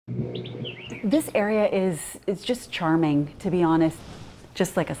This area is just charming, to be honest,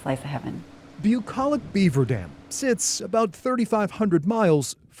 just like a slice of heaven. Bucolic Beaverdam sits about 3,500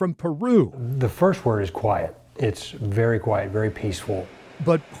 miles from Peru. The first word is quiet. It's very quiet, very peaceful.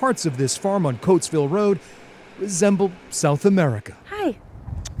 But parts of this farm on Coatesville Road resemble South America. Hi.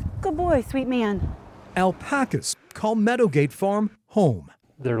 Good boy, sweet man. Alpacas call Meadowgate Farm home.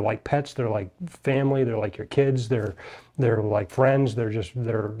 They're like pets, they're like family, they're like your kids, they're like friends, they're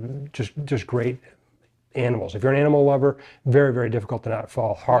just great animals. If you're an animal lover, very, very difficult to not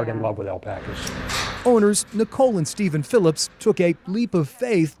fall hard in love with alpacas. Owners Nicole and Stephen Phillips took a leap of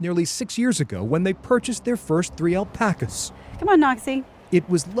faith nearly 6 years ago when they purchased their first 3 alpacas. Come on, Noxie. It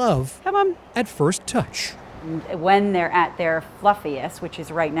was love Come on. at first touch. When they're at their fluffiest, which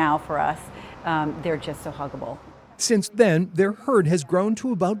is right now for us, they're just so huggable. Since then, their herd has grown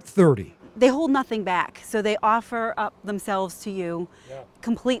to about 30. They hold nothing back, so they offer up themselves to you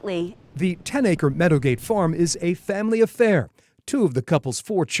completely. The 10-acre Meadowgate farm is a family affair. 2 of the couple's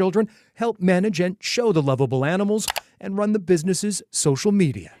 4 children help manage and show the lovable animals and run the business's social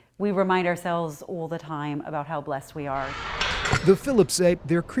media. We remind ourselves all the time about how blessed we are. The Phillips say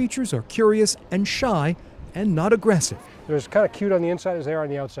their creatures are curious and shy and not aggressive. They're as kind of cute on the inside as they are on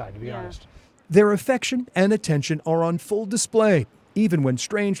the outside, to be honest. Their affection and attention are on full display, even when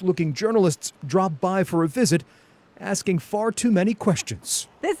strange-looking journalists drop by for a visit, asking far too many questions.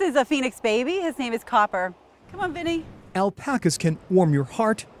 This is a Phoenix baby. His name is Copper. Come on, Vinny. Alpacas can warm your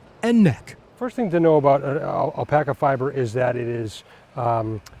heart and neck. First thing to know about alpaca fiber is that it is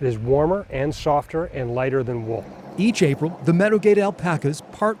warmer and softer and lighter than wool. Each April, the Meadowgate alpacas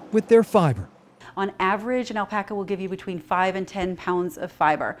part with their fiber. On average, an alpaca will give you between 5 and 10 pounds of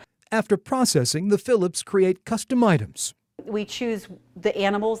fiber. After processing, the Phillips create custom items. We choose the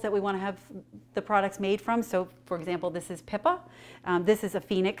animals that we want to have the products made from. So, for example, this is Pippa. This is a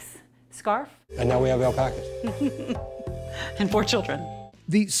Phoenix scarf. And now we have alpacas. And 4 children.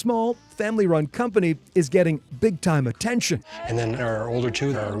 The small, family-run company is getting big-time attention. And then our older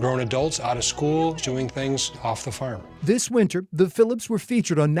 2 are grown adults out of school doing things off the farm. This winter, the Phillips were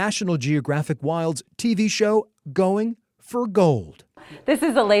featured on National Geographic Wild's TV show, Going for Gold. This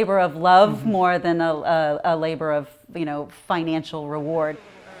is a labor of love more than a labor of, financial reward.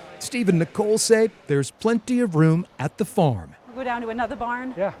 Steve and Nicole say there's plenty of room at the farm. We'll go down to another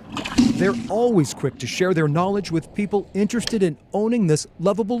barn. Yeah. They're always quick to share their knowledge with people interested in owning this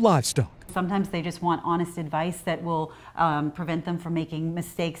lovable livestock. Sometimes they just want honest advice that will prevent them from making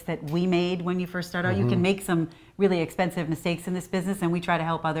mistakes that we made when you first start out. You can make some really expensive mistakes in this business, and we try to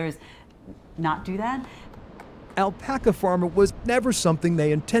help others not do that. Alpaca farmer was never something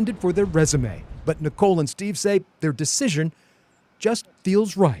they intended for their resume, but Nicole and Steve say their decision just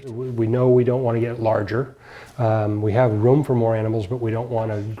feels right. We know we don't want to get larger. We have room for more animals, but we don't want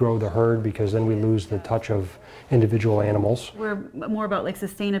to grow the herd because then we lose the touch of individual animals. We're more about like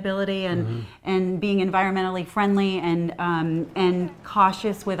sustainability and being environmentally friendly and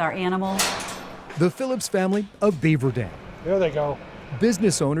cautious with our animals. The Phillips family of Beaverdam. There they go.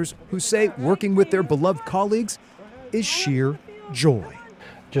 Business owners who say working with their beloved colleagues is sheer joy.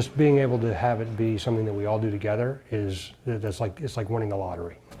 Just being able to have it be something that we all do together it's like winning the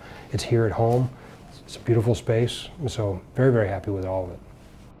lottery. It's here at home. It's a beautiful space. So very, very happy with all of it.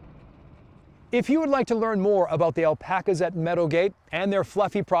 If you would like to learn more about the alpacas at Meadowgate and their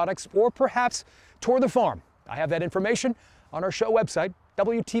fluffy products, or perhaps tour the farm, I have that information on our show website,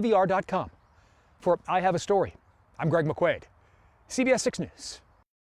 WTVR.com. For I Have a Story, I'm Greg McQuaid, CBS 6 News.